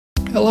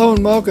Hello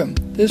and welcome.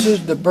 This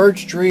is the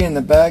birch tree in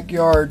the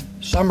backyard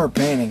summer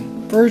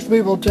painting. First we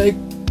will take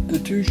the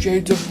two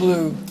shades of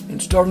blue and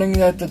starting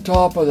at the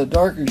top of the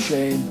darker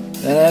shade,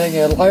 then adding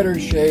a lighter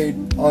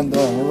shade on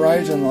the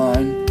horizon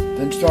line,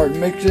 then start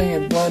mixing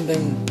and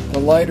blending the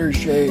lighter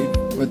shade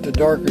with the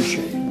darker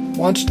shade.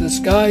 Once the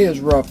sky is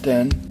roughed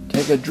in,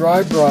 take a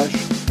dry brush,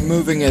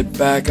 moving it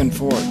back and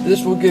forth.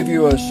 This will give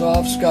you a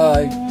soft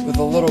sky with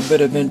a little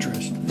bit of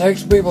interest.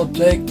 Next we will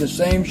take the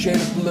same shade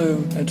of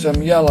blue and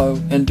some yellow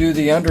and do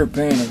the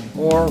underpainting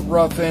or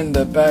rough in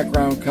the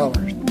background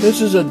colors.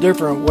 This is a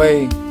different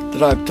way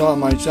that I've taught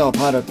myself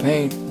how to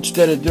paint.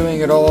 Instead of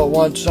doing it all at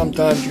once,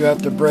 sometimes you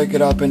have to break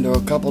it up into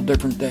a couple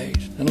different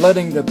days. And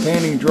letting the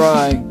painting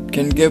dry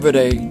can give it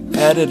an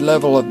added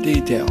level of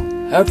detail.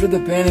 After the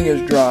painting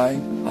is dry,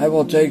 I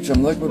will take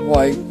some liquid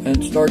white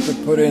and start to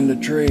put in the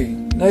tree.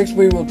 Next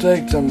we will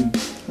take some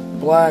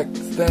black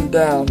thinned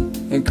down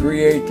and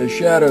create the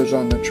shadows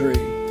on the tree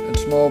and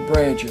small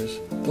branches.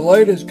 The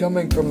light is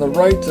coming from the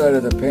right side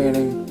of the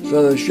painting,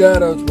 so the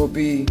shadows will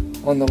be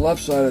on the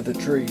left side of the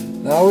tree.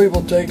 Now we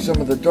will take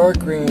some of the dark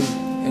green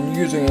and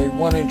using a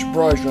 1-inch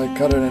brush I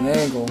cut at an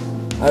angle,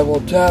 I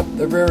will tap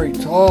the very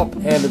top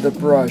end of the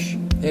brush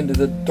into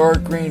the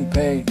dark green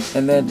paint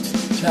and then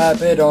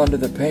tap it onto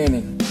the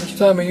painting. This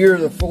time of year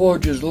the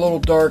foliage is a little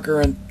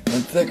darker and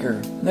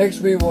thicker.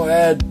 Next we will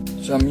add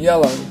some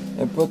yellow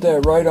and put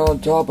that right on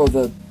top of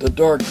the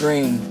dark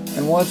green.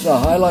 And once the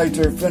highlights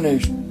are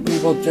finished, we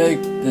will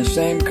take the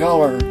same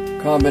color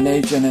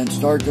combination and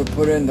start to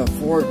put in the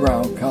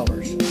foreground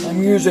colors.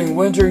 I'm using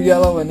Windsor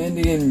yellow and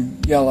Indian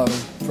yellow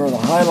for the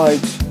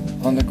highlights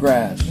on the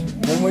grass.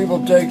 Then we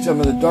will take some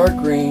of the dark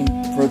green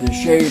for the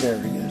shade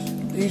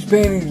areas. These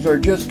paintings are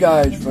just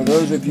guides for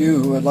those of you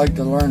who would like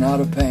to learn how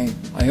to paint.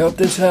 I hope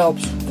this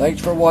helps.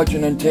 Thanks for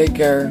watching and take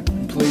care,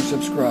 and please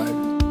subscribe.